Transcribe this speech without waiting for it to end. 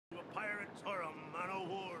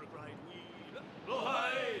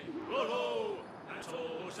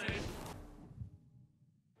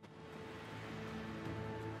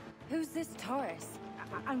Who's this Taurus?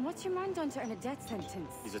 And what's your man done to earn a death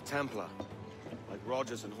sentence? He's a Templar, like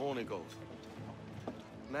Rogers and Hornigold.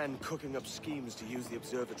 Man cooking up schemes to use the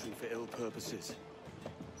observatory for ill purposes.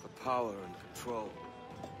 For power and control.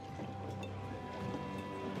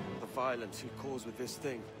 The violence he'd cause with this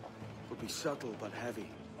thing would be subtle but heavy.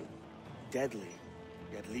 Deadly,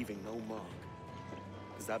 yet leaving no mark.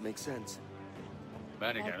 Does that make sense?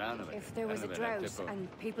 If there was a drought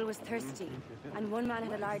and people was thirsty, and one man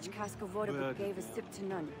had a large cask of water but gave a sip to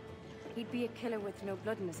none, he'd be a killer with no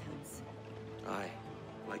blood in his hands. Aye,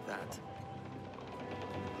 like that.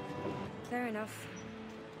 Fair enough.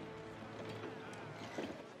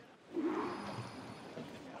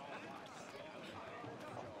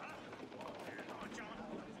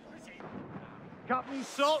 Captain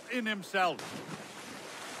Salt in himself.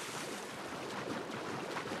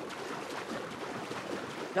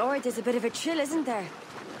 Lord, there's a bit of a chill, isn't there?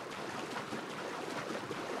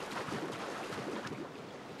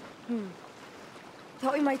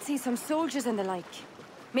 Thought we might see some soldiers and the like.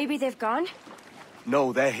 Maybe they've gone?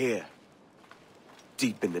 No, they're here.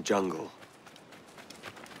 Deep in the jungle.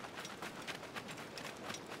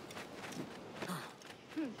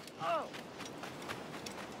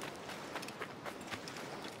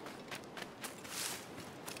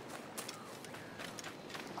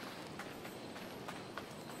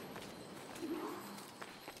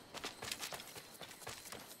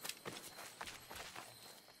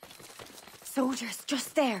 Soldiers,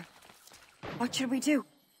 just there. What should we do?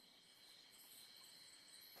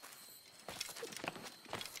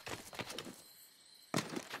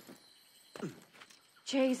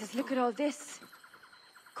 Jesus, look at all this.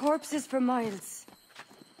 Corpses for miles.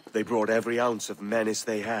 They brought every ounce of menace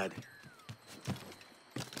they had.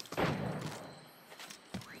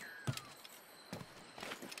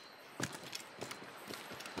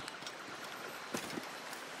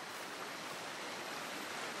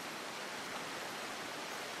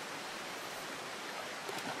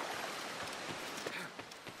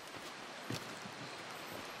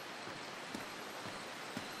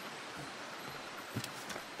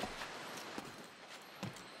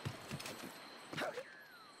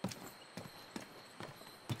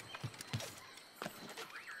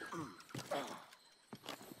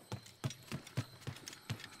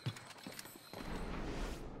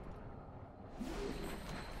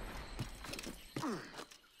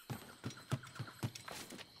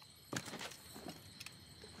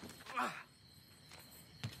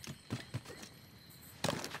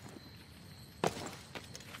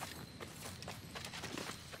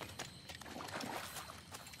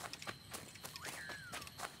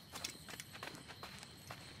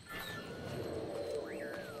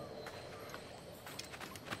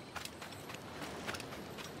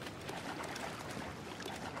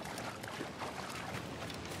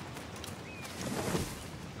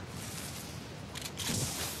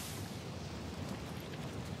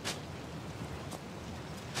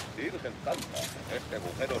 Virgen Santa, en este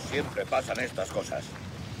agujero siempre pasan estas cosas.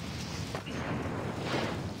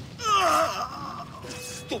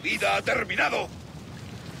 ¡Tu vida ha terminado!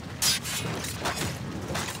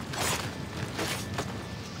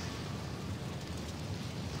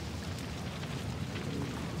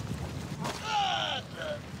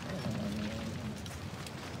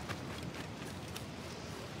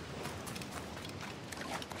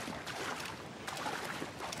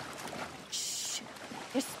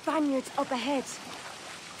 There's Spaniards up ahead.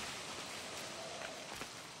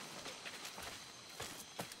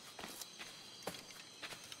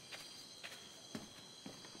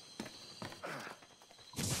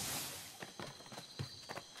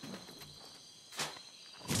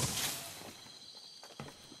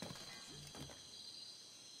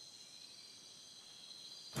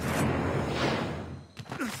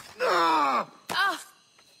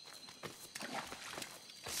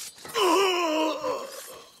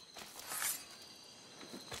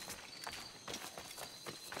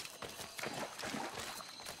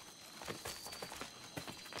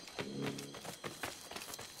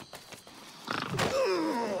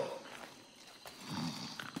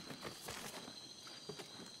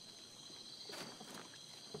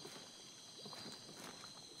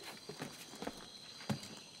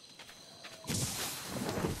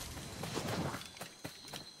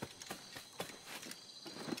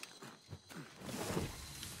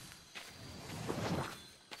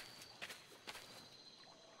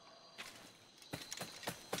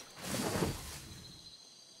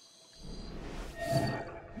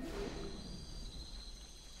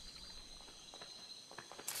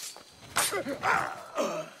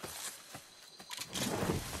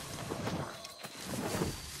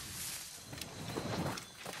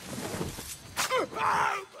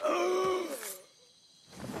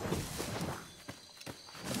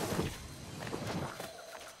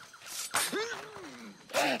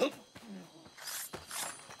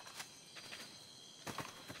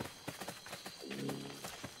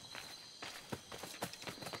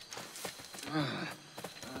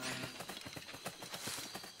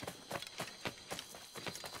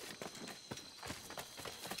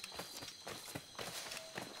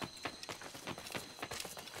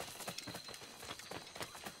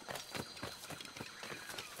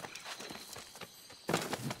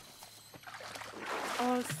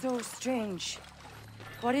 all so strange.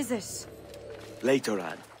 What is it? Later,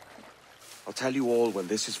 Anne. I'll tell you all when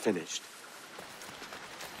this is finished.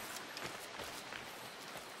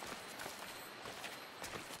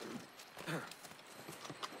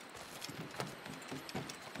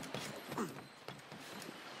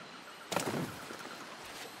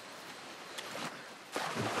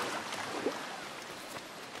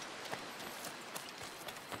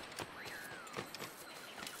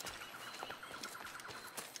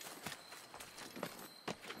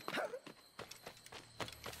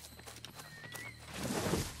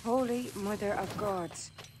 Holy Mother of God.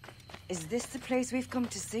 Is this the place we've come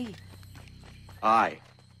to see? Aye.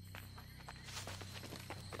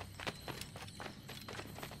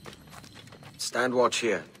 Stand watch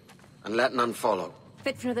here, and let none follow.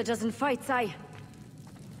 Fit for another dozen fights, aye.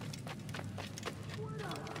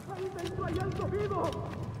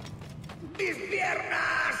 ¡Mis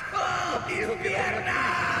piernas! ¡Oh, mis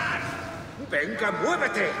piernas! ¡Venga,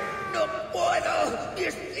 muévete! ¡No puedo!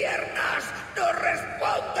 ¡Mis piernas no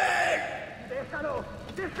responden! ¡Déjalo!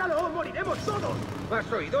 ¡Déjalo! ¡Moriremos todos!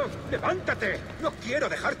 ¿Has oído? ¡Levántate! ¡No quiero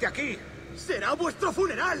dejarte aquí! ¡Será vuestro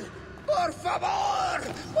funeral! ¡Por favor!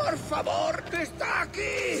 ¡Por favor! ¡Que está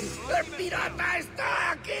aquí! ¡El pirata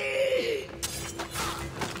está aquí!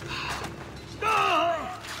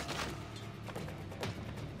 ¡No!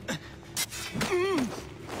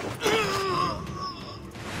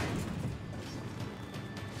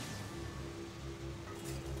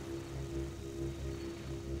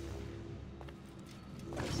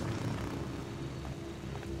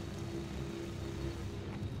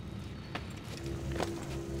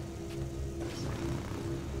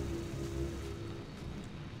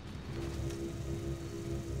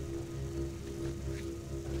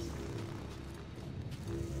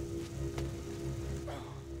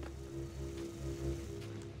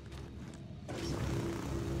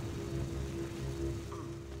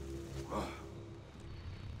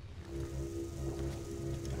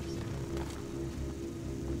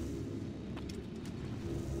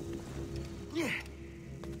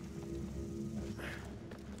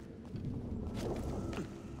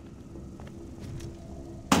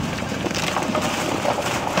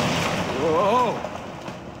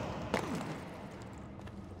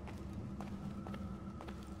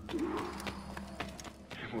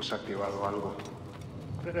 Hemos activado algo.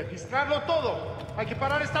 ¡Registrarlo todo! ¡Hay que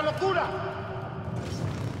parar esta locura!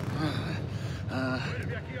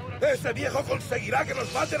 ¡Ese viejo conseguirá que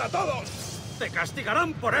nos maten a todos! ¡Te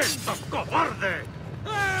castigarán por esto, cobarde!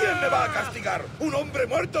 ¿Quién me va a castigar? ¿Un hombre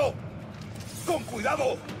muerto? ¡Con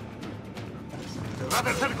cuidado! ¡Cerrad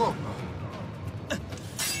el cerco!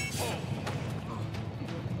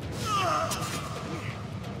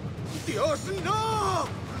 ¡Dios, no!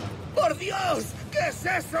 ¡Por Dios! ¿Qué es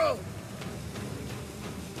eso?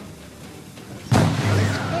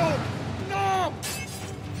 ¡No!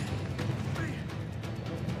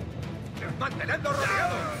 ¡Mantenedlos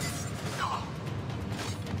rodeados!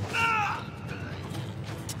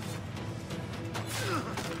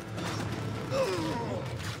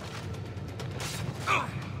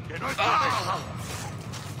 ¡Que no escapes!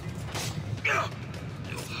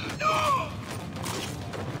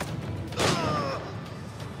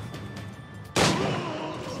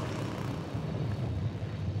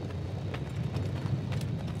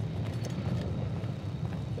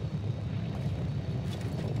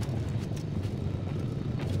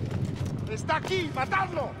 ¡Está aquí!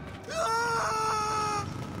 ¡Matadlo!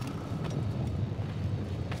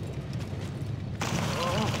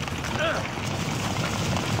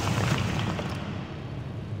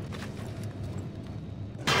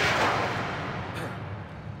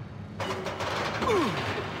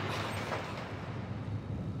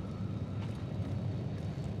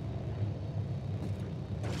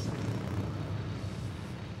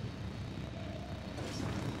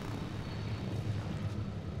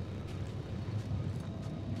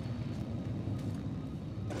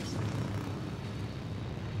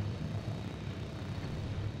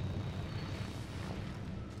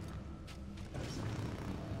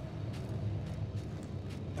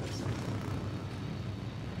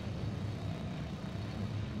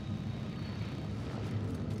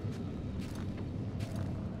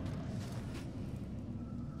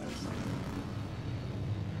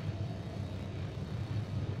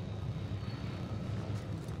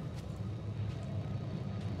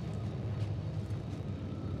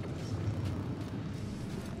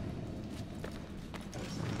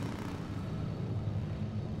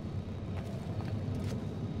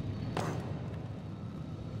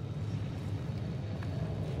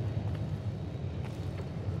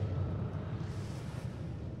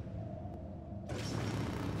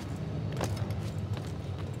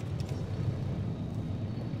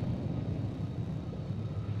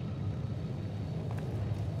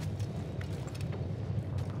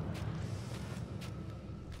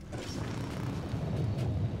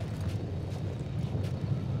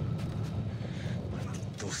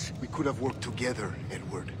 could have worked together,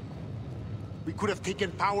 Edward. We could have taken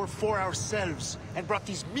power for ourselves and brought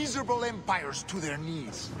these miserable empires to their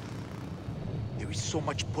knees. There is so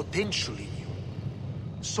much potential in you.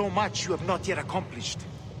 So much you have not yet accomplished.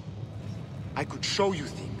 I could show you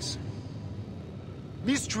things.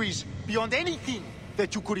 Mysteries beyond anything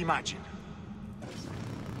that you could imagine.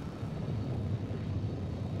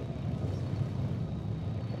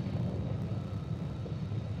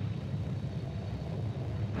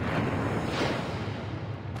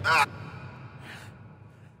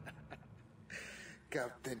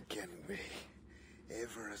 Captain Kenway,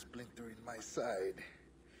 ever a splinter in my side.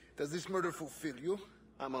 Does this murder fulfill you?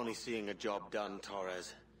 I'm only seeing a job done,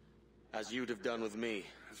 Torres. As you'd have done with me.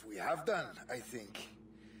 As we have done, I think.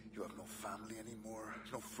 You have no family anymore,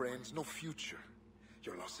 no friends, no future.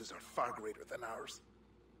 Your losses are far greater than ours.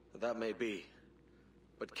 That may be.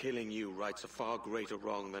 But killing you rights a far greater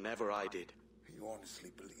wrong than ever I did. You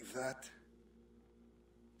honestly believe that?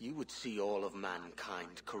 You would see all of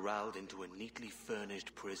mankind corralled into a neatly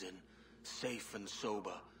furnished prison, safe and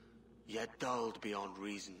sober, yet dulled beyond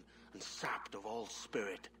reason and sapped of all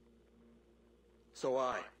spirit.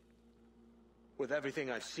 So with everything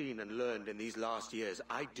I've seen and learned in these last years,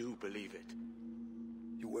 I do believe it.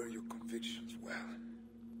 You wear your convictions well.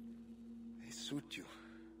 They suit you.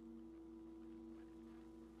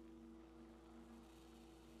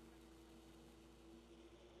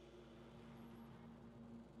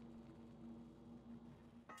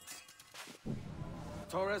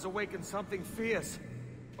 Torres awakened something fierce.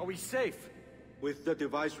 Are we safe? With the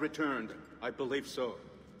device returned, I believe so.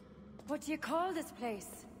 What do you call this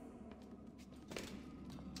place?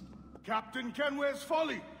 Captain Kenway's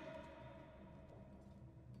Folly!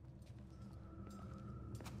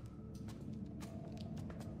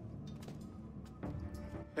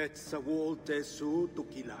 Etsawol tesu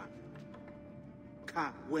tukila.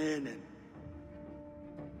 Ka wenen.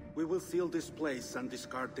 We will seal this place and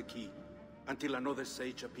discard the key. Until another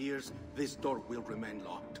sage appears, this door will remain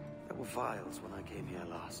locked. There were vials when I came here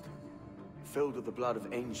last. Filled with the blood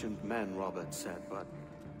of ancient men, Robert said, but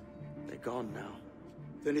they're gone now.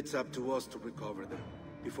 Then it's up to us to recover them,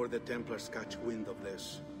 before the Templars catch wind of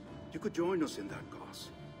this. You could join us in that cause.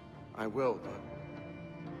 I will, but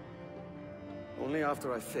only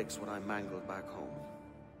after I fix what I mangled back home.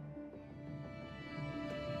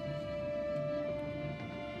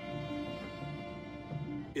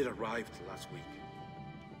 It arrived last week.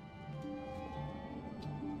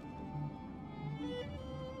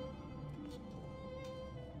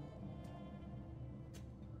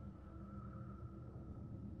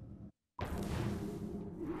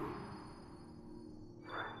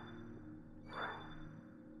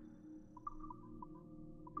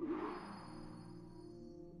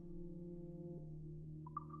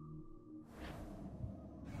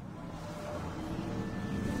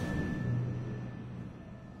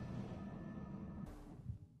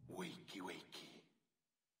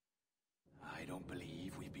 I don't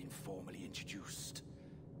believe we've been formally introduced.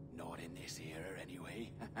 Not in this era,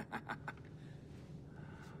 anyway.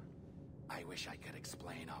 I wish I could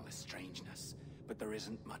explain all the strangeness, but there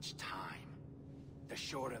isn't much time. The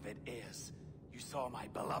short of it is, you saw my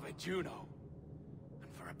beloved Juno.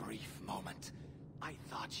 And for a brief moment, I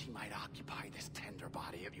thought she might occupy this tender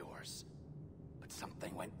body of yours. But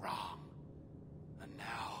something went wrong. And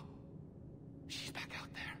now, she's back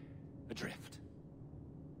out there, adrift.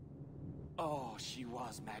 Oh, she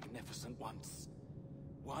was magnificent once.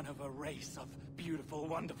 One of a race of beautiful,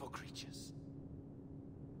 wonderful creatures.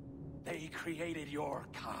 They created your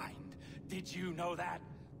kind. Did you know that?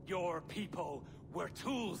 Your people were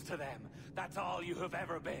tools to them. That's all you have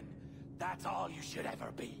ever been. That's all you should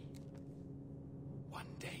ever be. One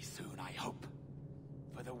day soon, I hope.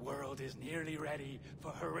 For the world is nearly ready for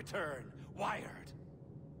her return. Wired.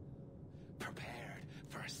 Prepared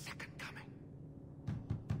for a second coming.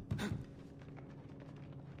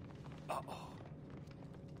 Uh-oh.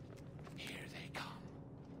 Here they come.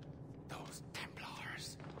 Those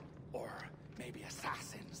Templars. Or maybe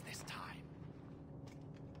assassins this time.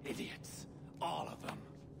 Idiots. All of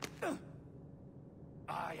them.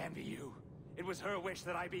 I envy you. It was her wish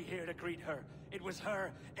that I be here to greet her. It was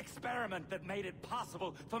her experiment that made it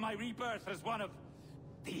possible for my rebirth as one of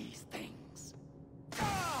these things.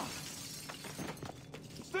 Ah!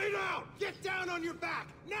 Stay down! Get down on your back!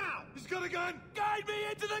 Now! He's got a gun! Guide me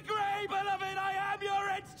into the grave, beloved! I am your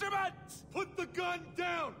instrument! Put the gun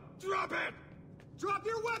down! Drop it! Drop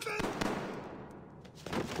your weapon!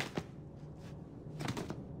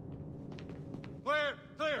 Clear!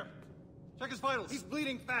 Clear! Check his vitals. He's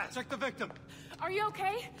bleeding fast. Check the victim. Are you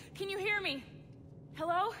okay? Can you hear me?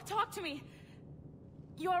 Hello? Talk to me.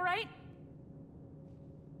 You all right?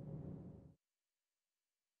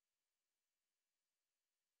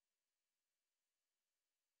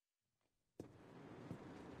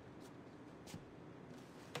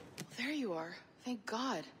 There you are. Thank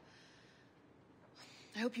God.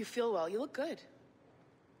 I hope you feel well. You look good.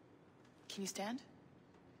 Can you stand?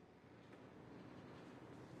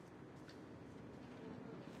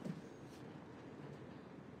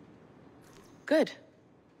 Good.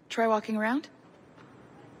 Try walking around.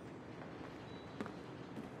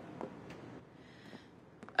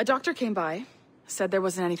 A doctor came by, said there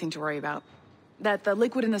wasn't anything to worry about. That the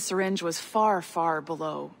liquid in the syringe was far, far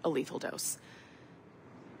below a lethal dose.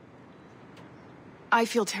 I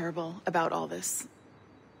feel terrible about all this.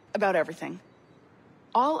 About everything.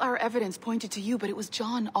 All our evidence pointed to you, but it was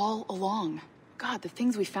John all along. God, the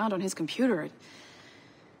things we found on his computer.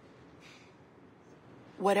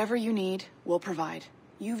 Whatever you need, we'll provide.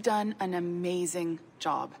 You've done an amazing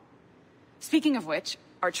job. Speaking of which,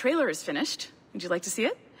 our trailer is finished. Would you like to see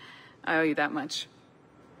it? I owe you that much.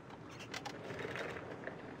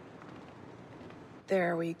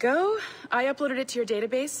 There we go. I uploaded it to your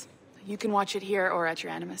database. You can watch it here or at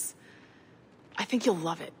your Animus. I think you'll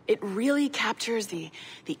love it. It really captures the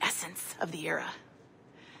essence of the era.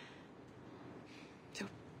 So,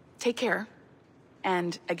 take care.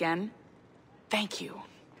 And again, thank you.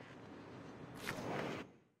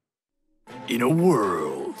 In a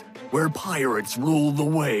world where pirates rule the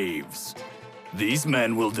waves, these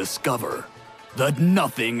men will discover that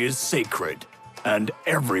nothing is sacred and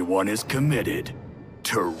everyone is committed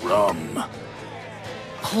to rum,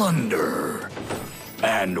 plunder,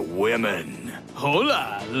 and women.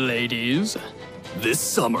 Hola, ladies. This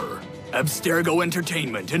summer, Abstergo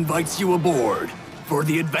Entertainment invites you aboard for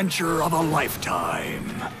the adventure of a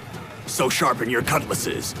lifetime. So sharpen your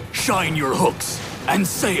cutlasses, shine your hooks, and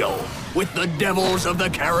sail with the devils of the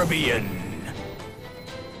Caribbean.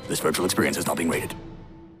 This virtual experience is not being rated.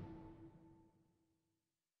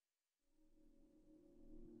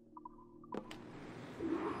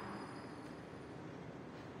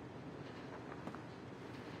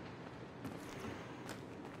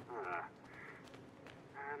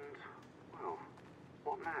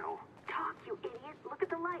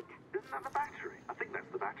 Isn't that the battery? I think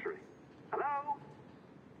that's the battery. Hello?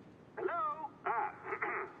 Hello?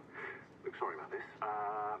 Look, sorry about this.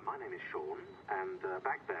 My name is Sean, and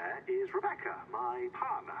back there is Rebecca, my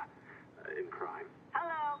partner in crime.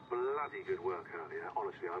 Hello. Bloody good work earlier.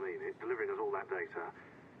 Honestly, I mean it. Delivering us all that data.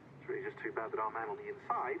 It's really just too bad that our man on the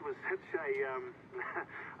inside was such a,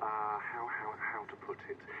 how to put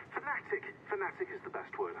it? Fanatic. Fanatic is the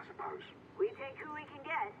best word, I suppose. We take who we can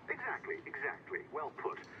get. Exactly. Well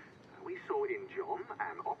put. We saw in John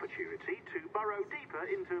an opportunity to burrow deeper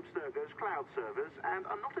into Abstergo's cloud servers, and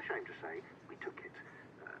I'm not ashamed to say we took it.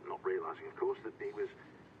 Not realizing, of course, that he was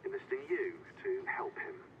enlisting you to help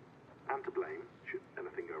him. And to blame, should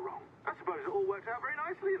anything go wrong. I suppose it all worked out very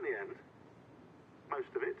nicely in the end. Most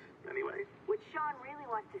of it, anyway. What Sean really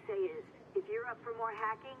wants to say is, if you're up for more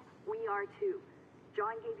hacking, we are too.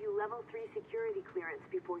 John gave you level 3 security clearance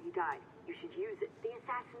before he died. You should use it. The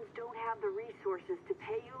assassins don't have the resources to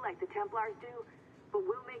pay you like the Templars do, but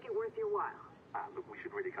we'll make it worth your while. Look, we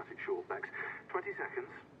should really cut it short, Bex. 20 seconds.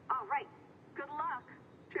 All right. Good luck.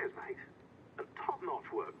 Cheers, mate. And top-notch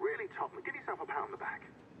work. Really top. Give yourself a pat on the back.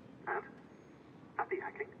 And happy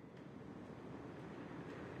hacking.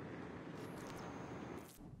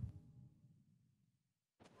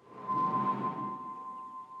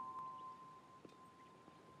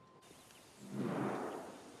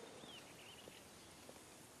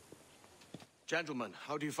 Gentlemen,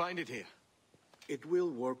 how do you find it here? It will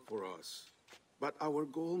work for us. But our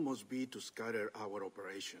goal must be to scatter our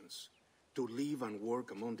operations. To live and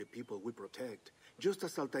work among the people we protect, just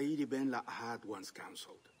as Altair Ben Lahad once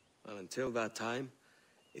counseled. Well, until that time,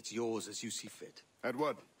 it's yours as you see fit.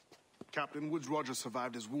 Edward, Captain Woods Rogers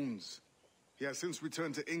survived his wounds. He has since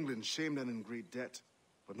returned to England, shamed and in great debt,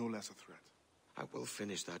 but no less a threat. I will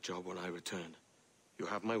finish that job when I return. You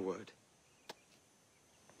have my word.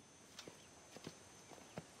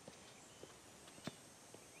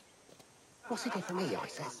 What's it here for me, I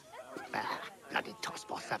says? Bloody toss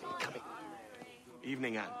boss having it coming.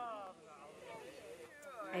 Evening, Anne.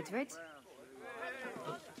 Edward?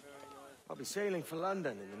 I'll be sailing for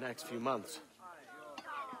London in the next few months.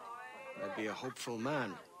 I'd be a hopeful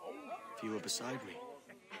man if you were beside me.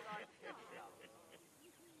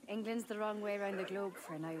 England's the wrong way around the globe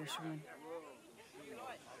for an Irishwoman.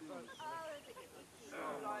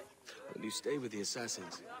 Will you stay with the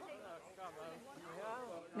assassins?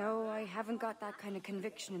 No, I haven't got that kind of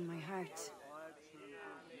conviction in my heart.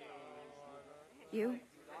 You?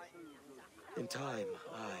 In time,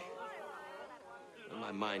 aye. When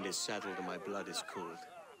my mind is settled and my blood is cooled.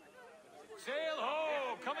 Sail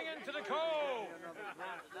ho! Coming into the cove!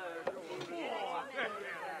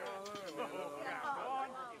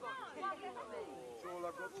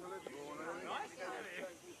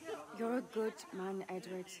 You're a good man,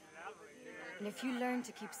 Edward. And if you learn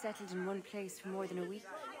to keep settled in one place for more than a week,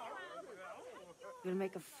 you'll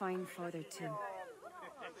make a fine father too.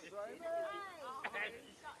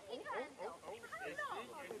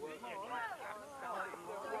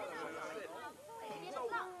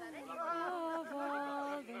 Of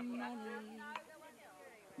all the money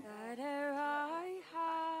that e'er I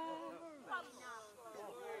had,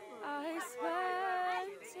 I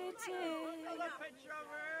spent it in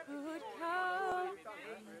good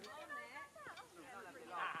company,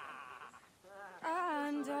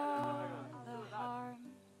 and all the harm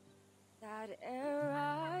that e'er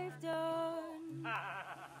I've done,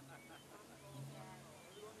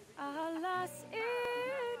 alas,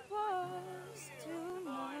 it was to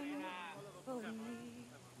none but me.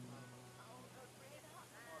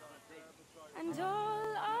 And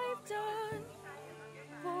all I've done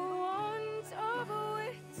for want of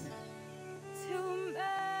wit, to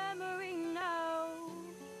memory now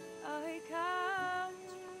I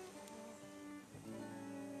can't.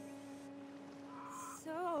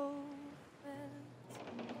 So felt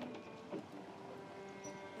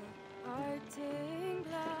the parting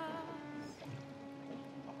glass.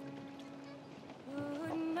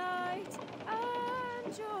 Good night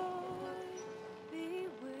and joy be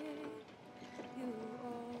with you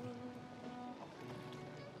all.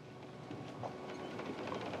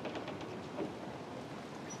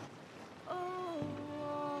 Oh,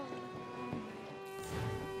 all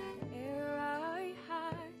that e'er I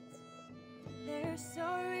had, they're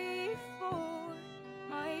sorry for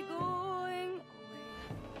my going away,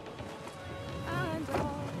 and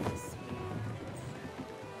all the spirits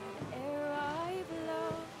that e'er I've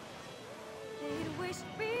loved, they'd wish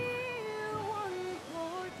me one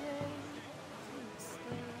more day to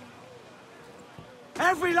stay.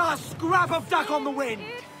 Every last scrap of duck on the wind!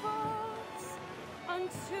 It falls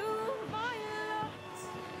unto my lot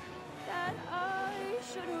that I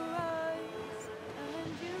should rise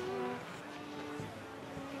and you.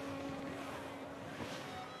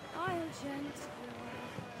 I'll gently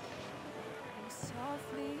and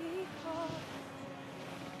softly call.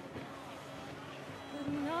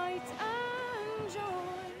 Good night and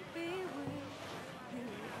joy be with you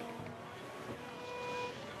all.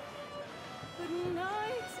 Good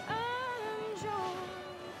night and joy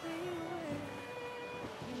be with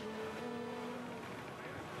you all.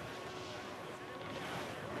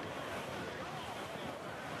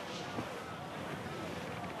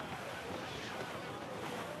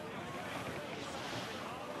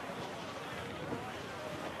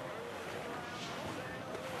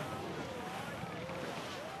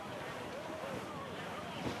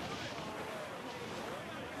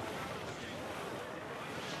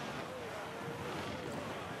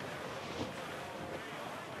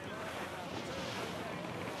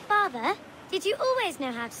 Father, did you always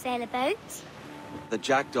know how to sail a boat? The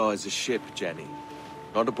Jackdaw is a ship, Jenny,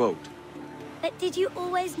 not a boat. But did you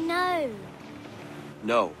always know?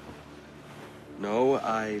 No. No,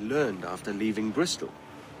 I learned after leaving Bristol.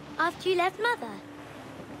 After you left Mother?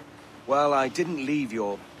 Well, I didn't leave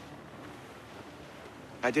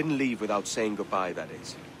without saying goodbye, that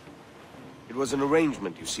is. It was an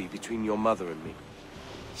arrangement, you see, between your mother and me.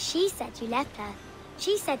 She said you left her.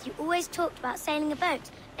 She said you always talked about sailing a boat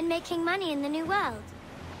and making money in the New World.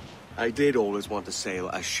 I did always want to sail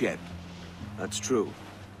a ship. That's true.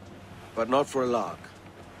 But not for a lark.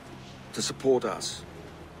 To support us.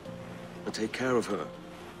 And take care of her.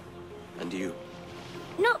 And you.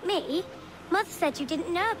 Not me. Mother said you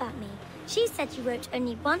didn't know about me. She said you wrote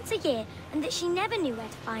only once a year and that she never knew where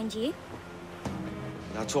to find you.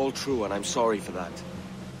 That's all true, and I'm sorry for that.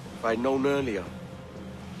 If I'd known earlier...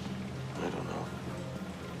 I don't know.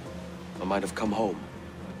 I might have come home.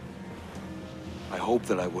 I hope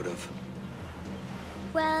that I would have.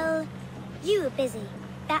 Well, you were busy.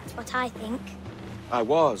 That's what I think. I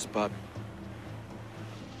was, but...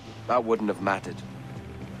 that wouldn't have mattered.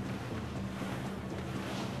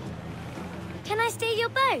 Can I steal your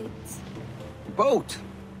boat? Boat?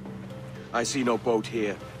 I see no boat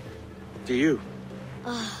here. Do you?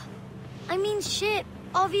 Oh, I mean ship,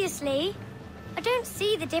 obviously. I don't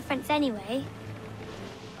see the difference anyway.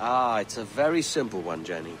 Ah, it's a very simple one,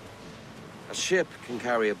 Jenny. A ship can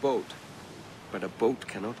carry a boat, but a boat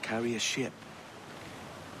cannot carry a ship.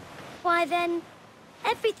 Why then,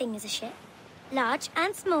 everything is a ship. Large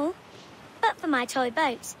and small. But for my toy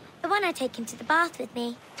boat, The one I take into the bath with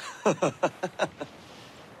me.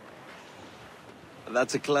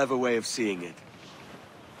 That's a clever way of seeing it.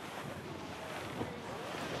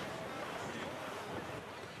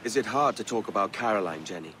 Is it hard to talk about Caroline,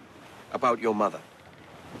 Jenny? About your mother?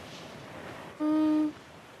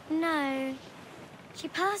 No. She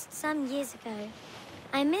passed some years ago.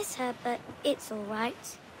 I miss her, but it's all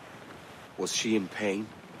right. Was she in pain?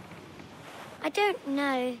 I don't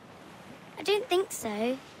know. I don't think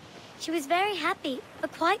so. She was very happy for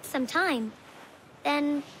quite some time.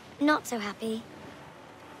 Then, not so happy.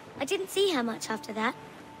 I didn't see her much after that.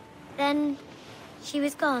 Then, she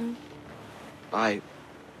was gone.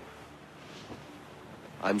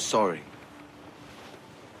 I'm sorry.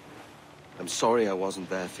 I'm sorry I wasn't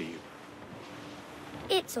there for you.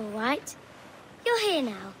 It's all right. You're here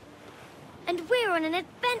now. And we're on an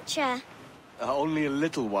adventure. Only a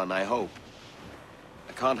little one, I hope.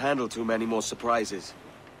 I can't handle too many more surprises.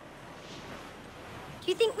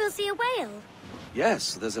 Do you think we'll see a whale?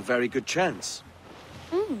 Yes, there's a very good chance.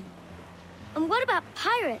 And what about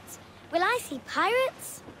pirates? Will I see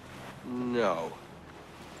pirates? No.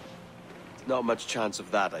 Not much chance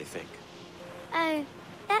of that, I think. Oh,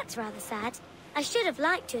 that's rather sad. I should have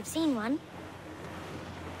liked to have seen one.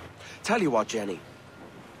 Tell you what, Jenny.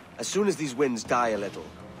 As soon as these winds die a little,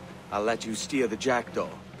 I'll let you steer the Jackdaw.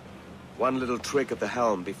 One little trick at the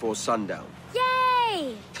helm before sundown.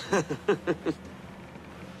 Yay!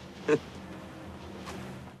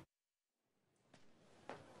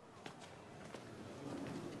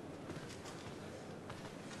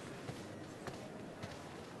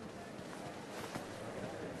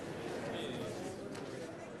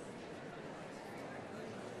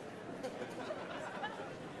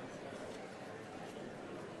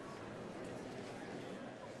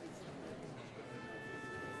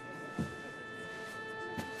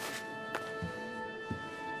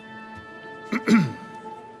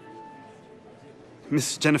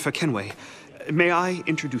 Miss Jennifer Kenway, may I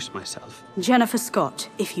introduce myself? Jennifer Scott,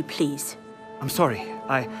 if you please. I'm sorry,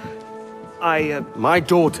 My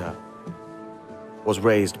daughter was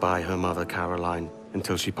raised by her mother, Caroline,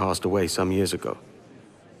 until she passed away some years ago.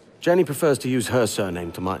 Jenny prefers to use her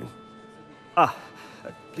surname to mine.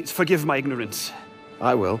 Please forgive my ignorance.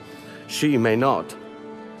 I will. She may not.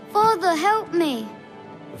 Father, help me.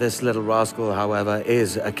 This little rascal, however,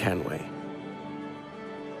 is a Kenway.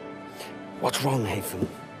 What's wrong, Hafen?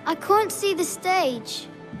 I can't see the stage.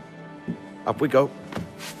 Up we go.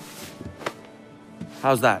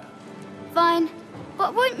 How's that? Fine.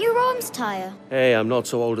 But won't your arms tire? Hey, I'm not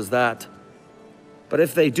so old as that. But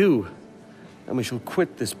if they do, then we shall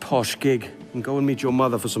quit this posh gig and go and meet your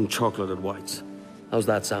mother for some chocolate at White's. How's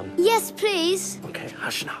that sound? Yes, please. Okay,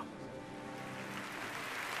 hush now.